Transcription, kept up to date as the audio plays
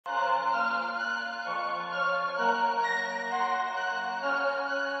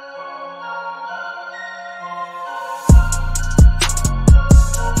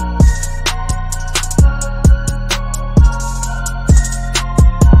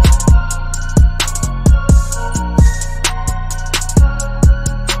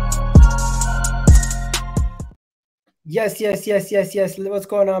Yes. What's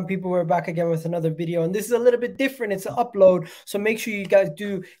going on, people? We're back again with another video, and this is a little bit different. It's an upload, so make sure you guys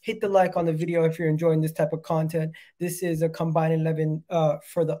do hit the like on the video if you're enjoying this type of content. This is a combined 11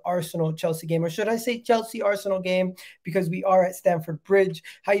 for the Arsenal-Chelsea game, or should I say Chelsea-Arsenal game, because we are at Stamford Bridge.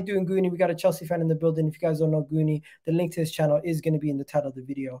 How you doing, Goonie? We got a Chelsea fan in the building. If you guys don't know Goonie, the link to his channel is going to be in the title of the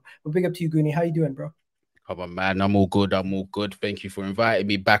video. But big up to you, Goonie. How you doing, bro? Come on, man. I'm all good. I'm all good. Thank you for inviting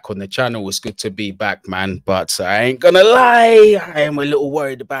me back on the channel. It's good to be back, man. But I ain't gonna lie, I am a little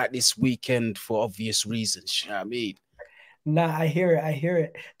worried about this weekend for obvious reasons. You know what I mean? Nah, I hear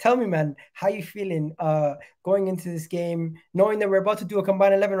it. Tell me, man, how you feeling going into this game, knowing that we're about to do a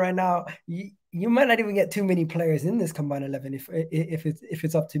combined 11 right now? You might not even get too many players in this combined 11 if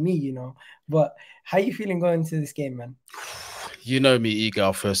it's up to me, you know. But how you feeling going into this game, man? You know me,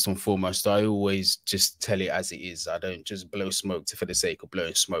 Egal, first and foremost. I always just tell it as it is. I don't just blow smoke for the sake of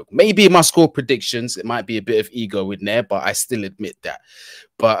blowing smoke. Maybe in my score predictions, it might be a bit of ego in there, but I still admit that.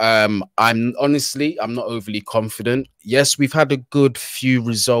 But I'm not overly confident. Yes, we've had a good few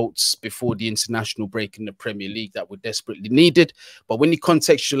results before the international break in the Premier League that were desperately needed. But when you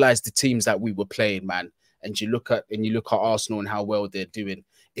contextualize the teams that we were playing, man, and you look at Arsenal and how well they're doing,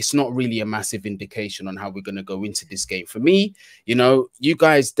 it's not really a massive indication on how we're going to go into this game. For me, you know, you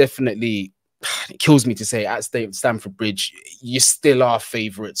guys definitely, it kills me to say, at Stamford Bridge, you still are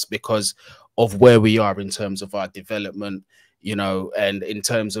favourites because of where we are in terms of our development, you know, and in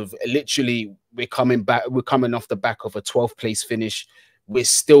terms of literally we're coming off the back of a 12th place finish. We're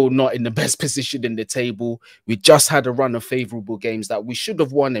still not in the best position in the table. We just had a run of favourable games that we should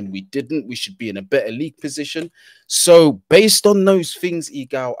have won and we didn't. We should be in a better league position. So based on those things,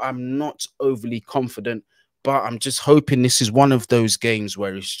 Egal, I'm not overly confident, but I'm just hoping this is one of those games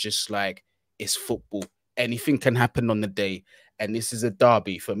where it's just like, it's football. Anything can happen on the day. And this is a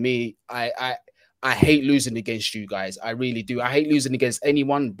derby. For me, I hate losing against you guys. I really do. I hate losing against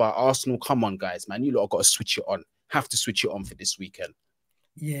anyone, but Arsenal, come on, guys, man. You lot have got to switch it on. Have to switch it on for this weekend.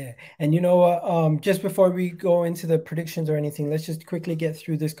 Yeah, and you know what? Just before we go into the predictions or anything, let's just quickly get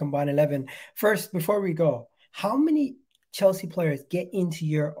through this combined 11. First, before we go, how many Chelsea players get into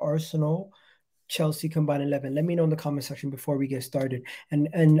your Arsenal Chelsea combined 11? Let me know in the comment section before we get started.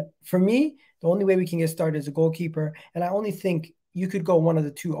 And for me, the only way we can get started is a goalkeeper, and I only think you could go one of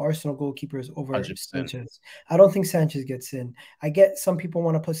the two Arsenal goalkeepers over 100%. Sanchez. I don't think Sanchez gets in. I get some people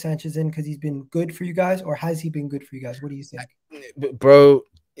want to put Sanchez in because he's been good for you guys, or has he been good for you guys? What do you think? Bro,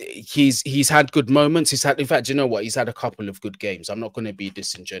 he's had good moments. In fact, you know what? He's had a couple of good games. I'm not going to be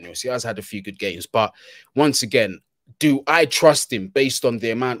disingenuous. He has had a few good games. But once again, do I trust him based on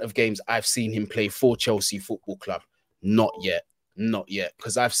the amount of games I've seen him play for Chelsea Football Club? Not yet. Not yet.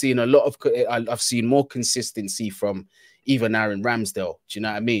 Because I've seen I've seen more consistency from even Aaron Ramsdale. Do you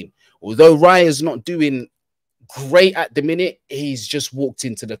know what I mean? Although Raya's not doing great at the minute, he's just walked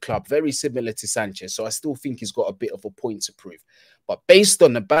into the club, very similar to Sanchez. So I still think he's got a bit of a point to prove. But based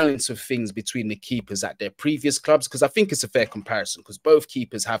on the balance of things between the keepers at their previous clubs, because I think it's a fair comparison, because both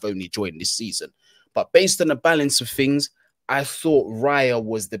keepers have only joined this season. But based on the balance of things, I thought Raya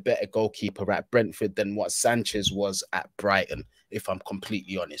was the better goalkeeper at Brentford than what Sanchez was at Brighton, if I'm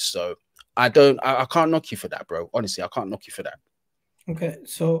completely honest. So I can't knock you for that, bro. Honestly, I can't knock you for that. Okay,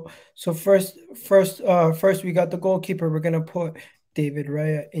 so first we got the goalkeeper. We're gonna put David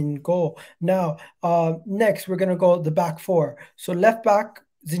Raya in goal. Now, next we're gonna go the back four. So left back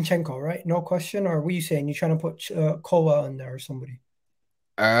Zinchenko, right? No question. Or what are you saying? You trying to put Colwell in there or somebody?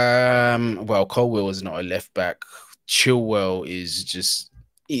 Well, Colwell is not a left back. Chilwell is just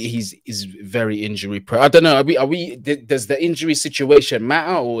he's very injury prone. I don't know. Are we? Does the injury situation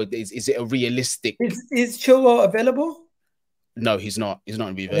matter, or is it a realistic? Is Chilwell available? No, he's not. He's not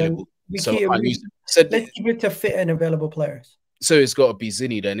going to be available. Let's keep it to fit and available players. So it's got to be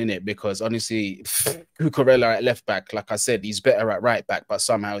Zinni then, innit? Because honestly, Cucurella at left back, like I said, he's better at right back, but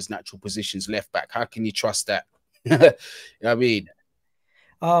somehow his natural position's left back. How can you trust that? You know what I mean?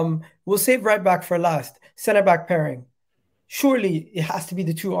 We'll save right back for last. Center back pairing. Surely it has to be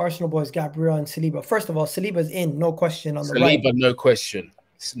the two Arsenal boys, Gabriel and Saliba. First of all, Saliba's in, no question on the right. Saliba, no question.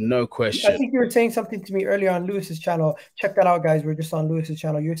 No question. I think you were saying something to me earlier on Lewis's channel. Check that out, guys. We're just on Lewis's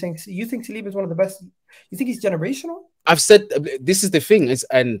channel. You're saying you think Saliba is one of the best. You think he's generational? I've said this is the thing,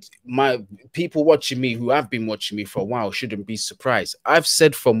 and my people watching me who have been watching me for a while shouldn't be surprised. I've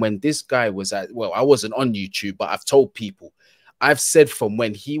said from when this guy was I wasn't on YouTube, but I've told people I've said from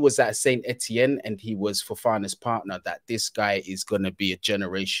when he was at Saint Etienne and he was Fofana's partner that this guy is going to be a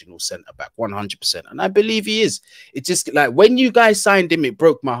generational centre back, 100%. And I believe he is. It just like when you guys signed him, it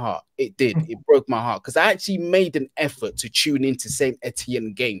broke my heart. It did. It broke my heart because I actually made an effort to tune into Saint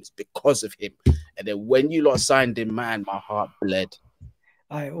Etienne games because of him. And then when you lot signed him, man, my heart bled.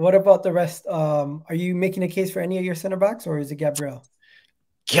 All right. What about the rest? Are you making a case for any of your center backs, or is it Gabriel?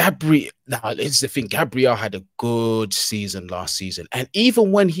 Gabriel, now it's the thing. Gabriel had a good season last season, and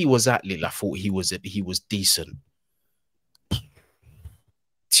even when he was at Lille, I thought he was decent.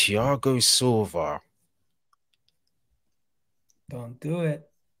 Thiago Silva, Don't do it.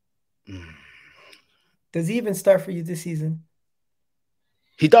 Does he even start for you this season?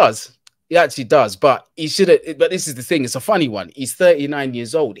 He does. He actually does, but he should have. But this is the thing. It's a funny one. He's 39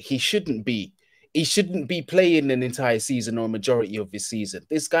 years old. He shouldn't be. He shouldn't be playing an entire season or a majority of his season.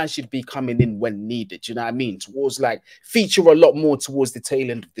 This guy should be coming in when needed. You know what I mean? Towards like feature a lot more towards the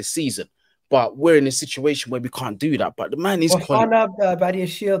tail end of the season. But we're in a situation where we can't do that. But the man is quality. Badia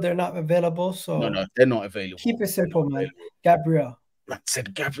Shield, they're not available. So no, they're not available. Keep it simple, man. Gabriel. I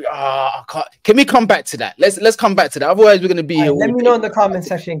said Gabriel. I can't. Can we come back to that? Let's come back to that. Otherwise, we're gonna be here. Let me know in the comment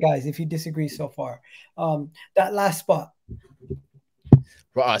section, guys, if you disagree so far. That last spot.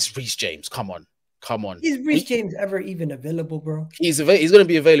 Right, it's Reece James. Come on. Is Reece James ever even available, bro? He's going to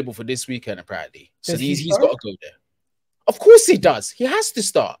be available for this weekend, apparently. So he's got to go there. Of course he does. He has to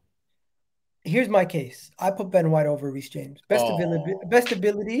start. Here's my case. I put Ben White over Reece James. Best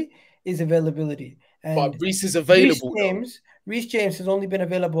ability is availability. And but Reece is available. Reece James has only been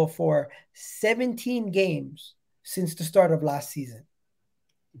available for 17 games since the start of last season.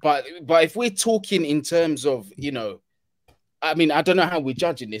 But if we're talking in terms of, you know, I mean, I don't know how we're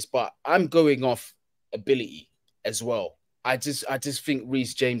judging this, but I'm going off ability as well. I just think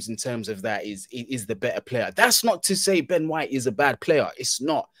Reece James, in terms of that, is the better player. That's not to say Ben White is a bad player. It's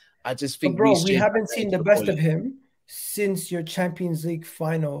not. I just think, bro, we haven't seen the best of him since your Champions League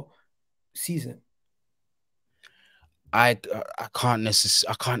final season. I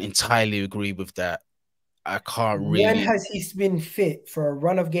can't entirely agree with that. I can't really. When has he been fit for a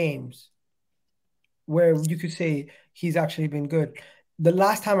run of games where you could say he's actually been good? The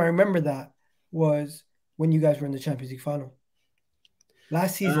last time I remember that was when you guys were in the Champions League final.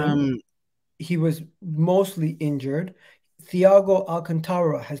 Last season, he was mostly injured. Thiago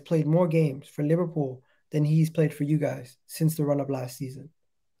Alcantara has played more games for Liverpool than he's played for you guys since the run of last season.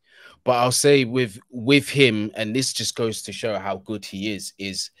 But I'll say with him, and this just goes to show how good he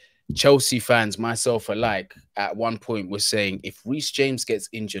is Chelsea fans, myself alike, at one point were saying if Reece James gets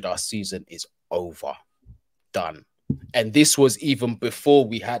injured, our season is over. Done. And this was even before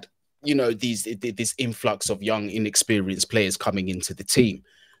we had, you know, this influx of young, inexperienced players coming into the team.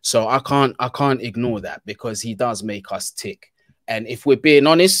 So I can't ignore that, because he does make us tick. And if we're being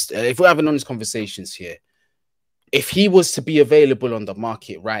honest, if we're having honest conversations here, if he was to be available on the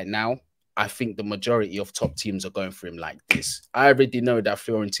market right now, I think the majority of top teams are going for him like this. I already know that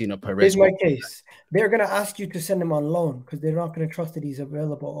Florentino Perez. Here's my case. They're going to ask you to send him on loan because they're not going to trust that he's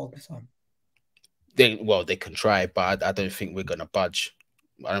available all the time. They can try, but I don't think we're going to budge.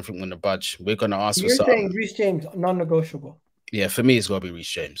 I don't think we're going to budge. We're going to ask for something. You're saying Reece James, non-negotiable. Yeah, for me, it's got to be Reece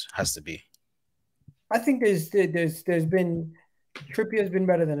James. Has to be. I think there's been Trippier's been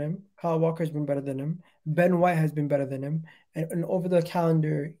better than him. Kyle Walker's been better than him. Ben White has been better than him. And over the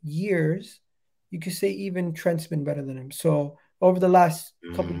calendar years, you could say even Trent's been better than him. So over the last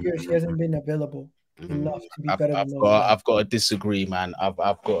couple of years, he hasn't been available enough to be better than him. I've got to disagree, man. I've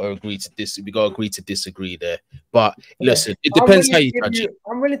got to agree to this. We got to agree to disagree there. But listen, it depends how you judge it.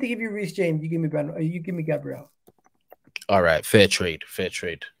 I'm willing to give you Reece James. You give me Ben. You give me Gabriel. All right, fair trade. Fair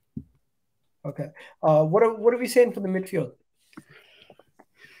trade. Okay. What are we saying for the midfield?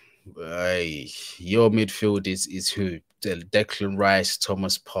 Your midfield is who? Declan Rice,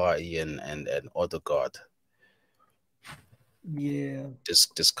 Thomas Partey, and Odegaard. Yeah. Does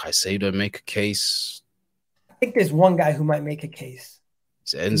Caicedo make a case? I think there's one guy who might make a case.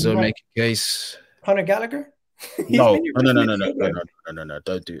 Does Enzo make a case? Conor Gallagher? No.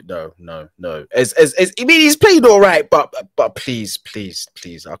 Don't do no. As I mean, he's played all right, but please,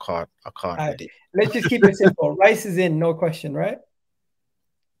 I can't. Right. Let's just keep it simple. Rice is in, no question, right?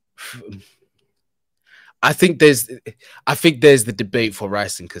 I think there's the debate for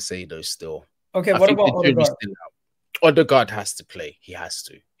Rice and Caicedo still. Okay, what about Odegaard? Odegaard has to play. He has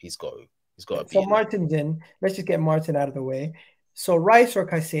to. He's got to be. So Martin's in. Let's just get Martin out of the way. So Rice or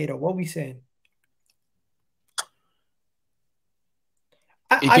Caicedo? What are we saying?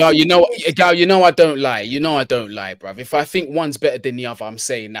 Egal, you know I don't lie. You know I don't lie, bruv. If I think one's better than the other, I'm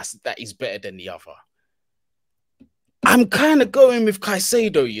saying that is better than the other. I'm kind of going with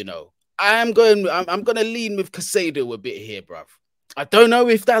Caicedo, you know. I'm gonna lean with Caicedo a bit here, bruv. I don't know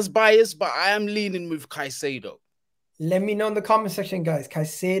if that's biased, but I am leaning with Caicedo. Let me know in the comment section, guys.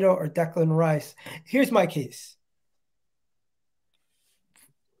 Caicedo or Declan Rice. Here's my case.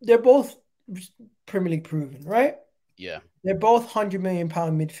 They're both Premier League proven, right? Yeah. They're both £100 million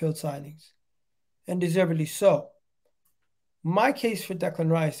midfield signings, and deservedly so. My case for Declan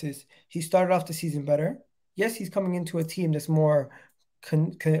Rice is he started off the season better. Yes, he's coming into a team that's more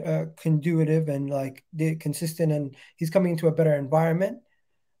conducive and like consistent, and he's coming into a better environment.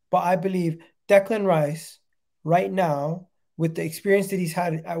 But I believe Declan Rice, right now, with the experience that he's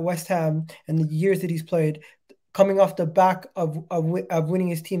had at West Ham and the years that he's played, coming off the back of winning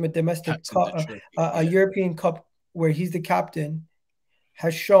his team a domestic Captain cup, the trophy. a European Cup where he's the captain,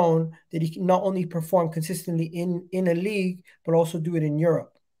 has shown that he can not only perform consistently in a league, but also do it in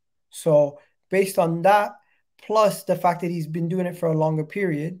Europe. So based on that, plus the fact that he's been doing it for a longer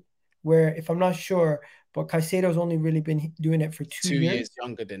period, where if I'm not sure, but Caicedo's only really been doing it for 2 2 years. years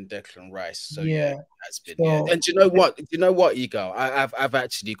younger than Declan Rice. So yeah, Yeah. that's been So And do you know what? Do you know what, Egal? I've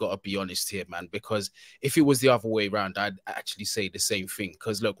actually got to be honest here, man, because if it was the other way around, I'd actually say the same thing.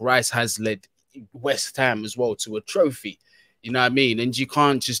 Because look, Rice has led West Ham as well to a trophy. You know what I mean? And you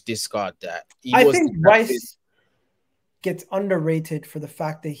can't just discard that. I think Rice gets underrated for the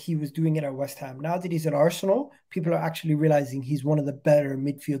fact that he was doing it at West Ham. Now that he's at Arsenal, people are actually realizing he's one of the better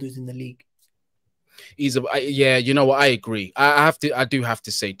midfielders in the league. Yeah, you know what? I agree. I do have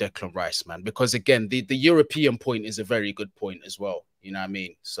to say Declan Rice, man, because again, the European point is a very good point as well. You know what I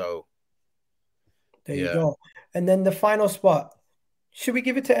mean? So there you go. And then the final spot. Should we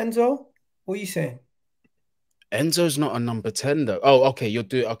give it to Enzo? What are you saying? Enzo's not a number 10 though. Oh, okay. You're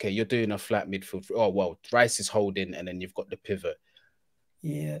doing a flat midfield. Oh well, Rice is holding, and then you've got the pivot.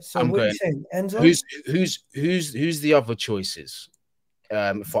 Yeah. So what are you saying? Enzo? Who's the other choices? For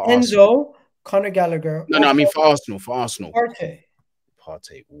Enzo, Arsenal? Conor Gallagher. No, I mean for Arsenal. Partey.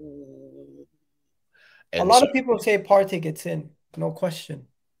 Ooh. A lot of people say Partey gets in, no question.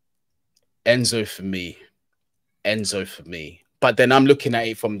 Enzo for me. But then I'm looking at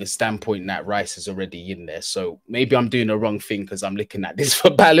it from the standpoint that Rice is already in there. So maybe I'm doing the wrong thing because I'm looking at this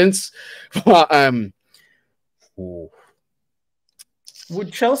for balance. But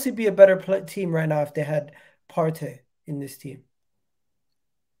would Chelsea be a better team right now if they had Partey in this team?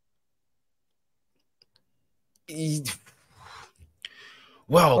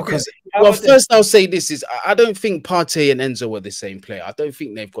 Well, because first I'll say this is I don't think Partey and Enzo are the same player. I don't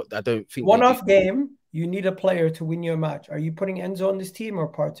think one-off game. You need a player to win your match. Are you putting Enzo on this team or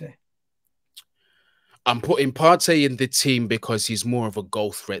Partey? I'm putting Partey in the team because he's more of a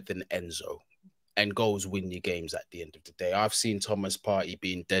goal threat than Enzo. And goals win you games at the end of the day. I've seen Thomas Partey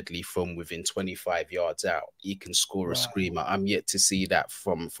being deadly from within 25 yards out. He can score a screamer. I'm yet to see that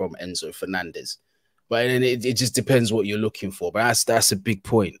from Enzo Fernandez. But it just depends what you're looking for. But that's a big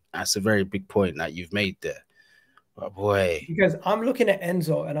point. That's a very big point that you've made there. Oh boy. Because I'm looking at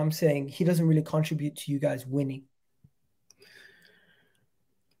Enzo and I'm saying he doesn't really contribute to you guys winning.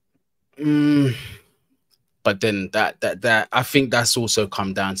 But then that I think that's also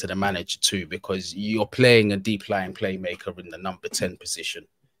come down to the manager too, because you're playing a deep line playmaker in the number 10 position.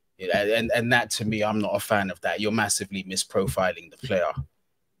 And that to me, I'm not a fan of that. You're massively misprofiling the player.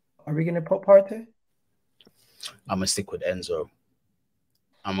 Are we gonna put Partey? I'm gonna stick with Enzo.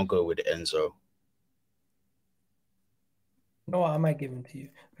 I'm gonna go with Enzo. No, I might give him to you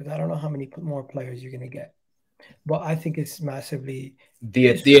because I don't know how many more players you're gonna get, but I think it's massively the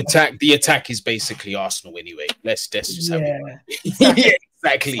attack is basically Arsenal anyway. Let's just have it. Yeah,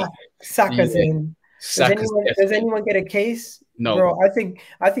 exactly. Saka's in. Does anyone get a case? No, bro. I think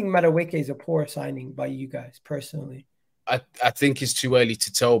Madueke is a poor signing by you guys personally. I think it's too early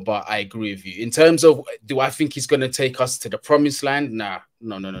to tell, but I agree with you. In terms of, do I think he's going to take us to the promised land? Nah,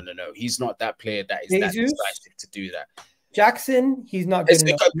 no. He's not that player that is that decisive to do that. Jackson, he's not good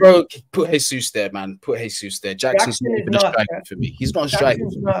enough. Bro, put Jesus there, man. Put Jesus there. Jackson's not even a striker for me. He's not a striker.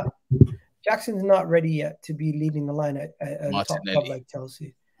 Jackson's not ready yet to be leading the line at a top club like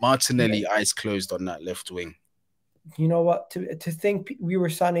Chelsea. Martinelli, eyes closed on that left wing. You know what? To think we were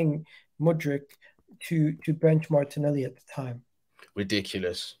signing Mudryk to bench Martinelli at the time.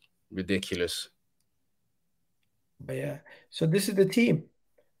 Ridiculous. But yeah, so this is the team.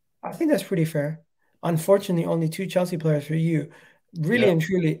 I think that's pretty fair. Unfortunately, only 2 Chelsea players for you. Really and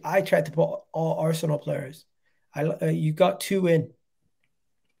truly, I tried to put all Arsenal players. You got 2 in.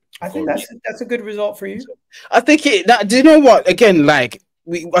 I think that's a good result for you. I think do you know what? Again, like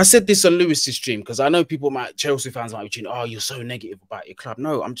I said this on Lewis's stream because I know Chelsea fans might be saying, "Oh, you're so negative about your club."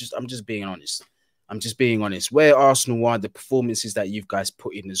 No, I'm just being honest. I'm just being honest. Where Arsenal are, the performances that you guys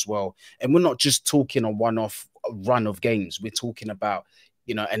put in as well. And we're not just talking a one-off run of games. We're talking about,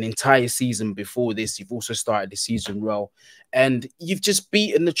 you know, an entire season before this. You've also started the season well. And you've just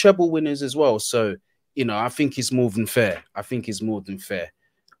beaten the treble winners as well. So, you know, I think it's more than fair. I think it's more than fair.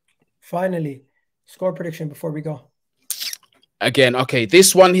 Finally, score prediction before we go. Again, okay,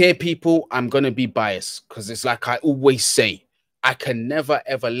 this one here, people, I'm going to be biased because it's like I always say, I can never,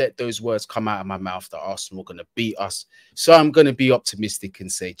 ever let those words come out of my mouth that Arsenal are going to beat us. So I'm going to be optimistic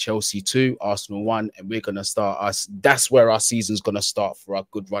and say Chelsea 2, Arsenal 1, and we're going to start us. That's where our season's going to start for our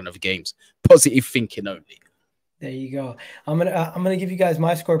good run of games. Positive thinking only. There you go. I'm gonna give you guys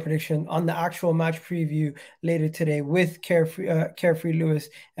my score prediction on the actual match preview later today with Carefree Lewis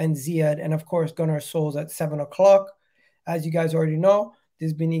and Ziad, and of course Gunnar Souls at 7 o'clock. As you guys already know, this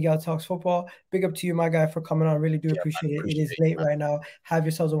has been Egal Talks Football. Big up to you, my guy, for coming on. Really do appreciate it. It is late right now. Have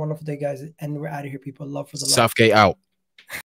yourselves a wonderful day, guys, and we're out of here, people. Love for the love. Southgate out.